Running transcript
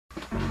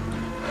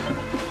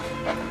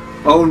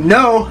Oh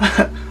no!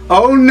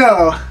 Oh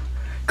no!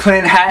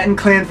 Klanhattan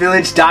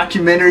KlanVillage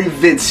Documentary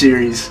vid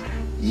series.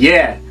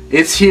 Yeah,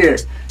 it's here.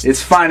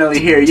 It's finally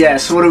here. Yeah,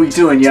 so what are we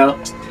doing,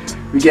 yo?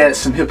 We get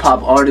some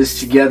hip-hop artists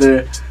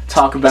together,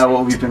 talk about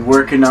what we've been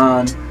working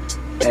on,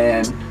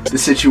 and the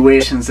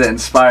situations that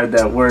inspired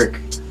that work.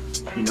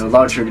 You know,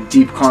 larger,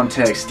 deep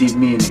context, deep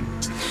meaning.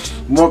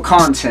 More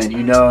content,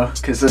 you know,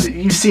 because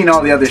you've seen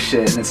all the other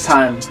shit, and it's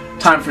time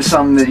for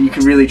something that you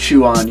can really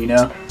chew on, you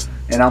know?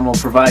 And I'm gonna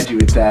provide you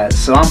with that.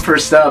 So I'm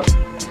first up.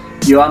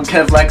 Yo, I'm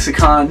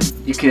Kevlexicon.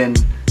 You can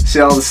see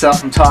all the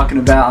stuff I'm talking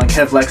about on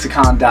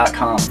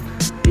Kevlexicon.com.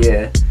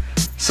 Yeah.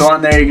 So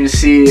on there you're gonna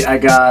see I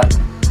got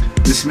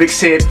this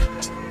mixtape.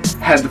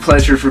 Had the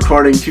pleasure of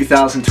recording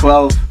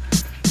 2012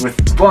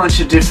 with a bunch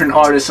of different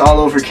artists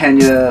all over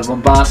Kenya,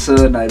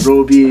 Mombasa,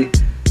 Nairobi.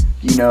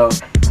 You know,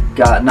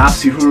 got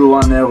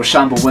Napsihuru on there with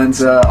Shamba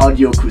Wenza,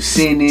 Audio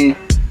Kusini,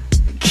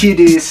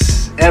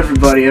 Kidis,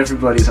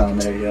 everybody's on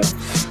there, yo.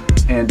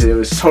 And it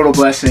was a total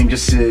blessing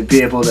just to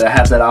be able to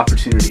have that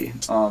opportunity.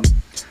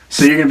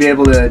 So you're going to be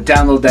able to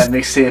download that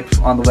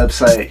mixtape on the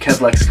website,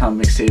 Kevlexicon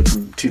mixtape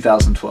from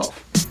 2012.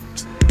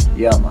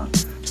 Yeah, man.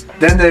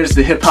 Then there's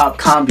the Hip Hop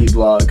Combi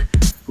blog,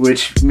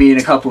 which me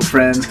and a couple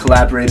friends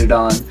collaborated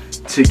on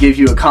to give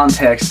you a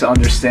context to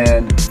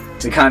understand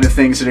the kind of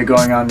things that are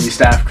going on in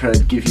East Africa,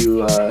 to give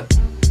you a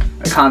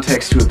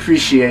context to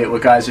appreciate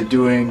what guys are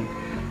doing,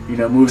 you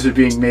know, moves are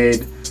being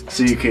made,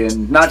 so you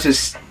can not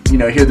just, you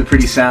know, hear the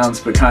pretty sounds,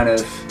 but kind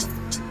of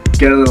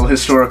get a little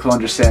historical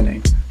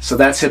understanding. So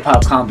that's Hip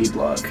Hop Combi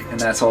blog, and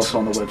that's also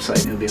on the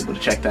website, and you'll be able to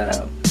check that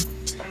out.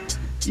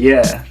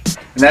 Yeah,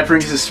 and that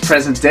brings us to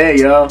present day,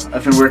 yo.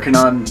 I've been working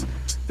on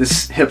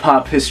this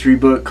hip-hop history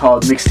book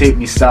called Mixtape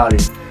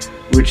Mistari,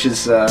 which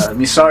is,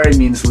 Mistari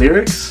means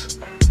lyrics.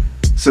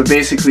 So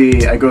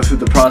basically, I go through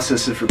the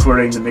process of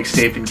recording the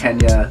mixtape in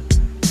Kenya,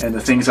 and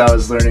the things I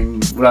was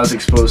learning, what I was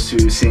exposed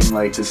to, seeing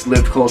like this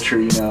lived culture,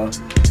 you know.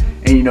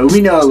 And you know, we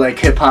know like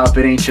hip-hop,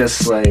 it ain't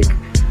just like,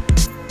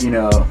 you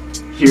know,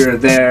 here or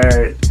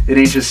there, it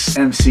ain't just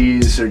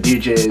MCs or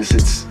DJs,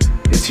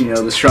 it's you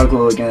know, the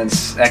struggle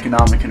against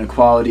economic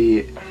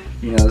inequality,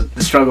 you know,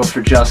 the struggle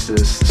for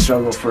justice, the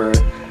struggle for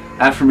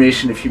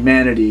affirmation of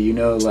humanity, you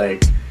know,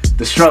 like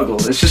the struggle,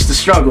 it's just the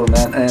struggle,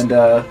 man. And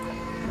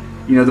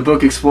you know, the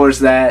book explores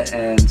that,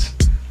 and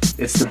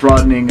it's the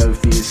broadening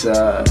of these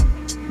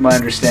my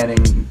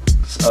understanding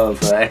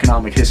of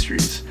economic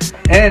histories.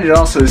 And it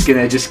also is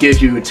gonna just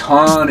give you a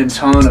ton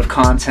of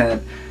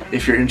content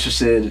if you're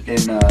interested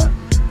in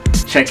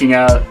checking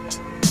out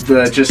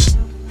the just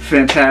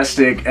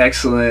fantastic,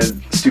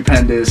 excellent,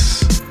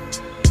 stupendous,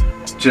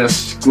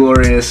 just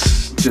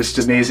glorious, just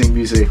amazing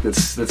music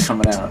that's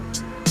coming out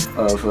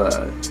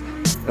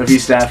of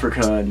East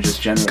Africa and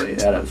just generally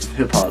out of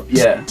hip hop.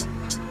 Yeah.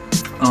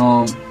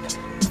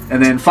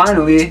 And then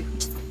finally,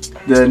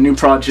 the new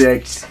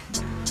project,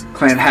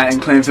 Klanhattan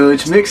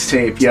KlanVillage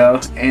Mixtape, yo,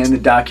 and the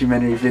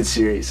documentary vid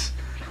series.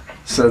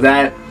 So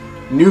that,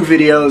 new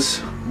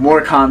videos,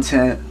 more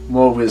content,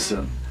 more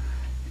wisdom.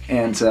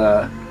 And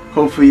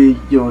hopefully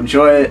you'll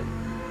enjoy it.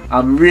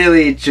 I'm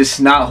really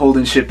just not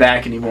holding shit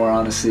back anymore,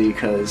 honestly,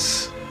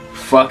 because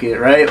fuck it,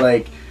 right?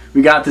 Like,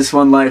 we got this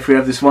one life, we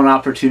have this one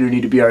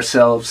opportunity to be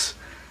ourselves,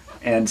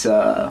 and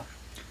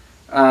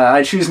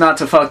I choose not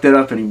to fuck that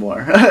up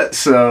anymore.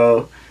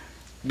 So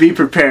be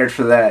prepared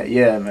for that.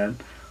 Yeah, man.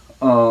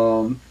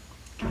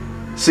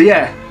 So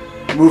yeah,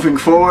 moving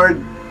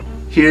forward,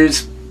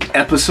 here's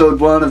episode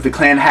 1 of the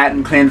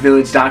Klanhattan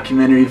KlanVillage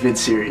Documentary vid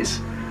series,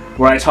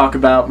 where I talk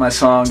about my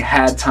song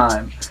Had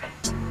Time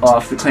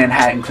off the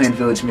Klanhattan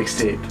KlanVillage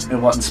mixtape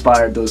and what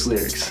inspired those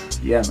lyrics.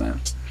 Yeah,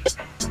 man.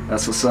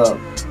 That's what's up.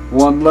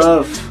 One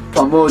love,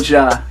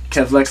 Mohjay,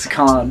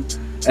 Kevlexicon.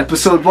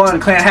 Episode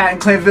 1, Klanhattan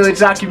KlanVillage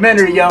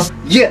Documentary, yo.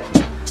 Yeah.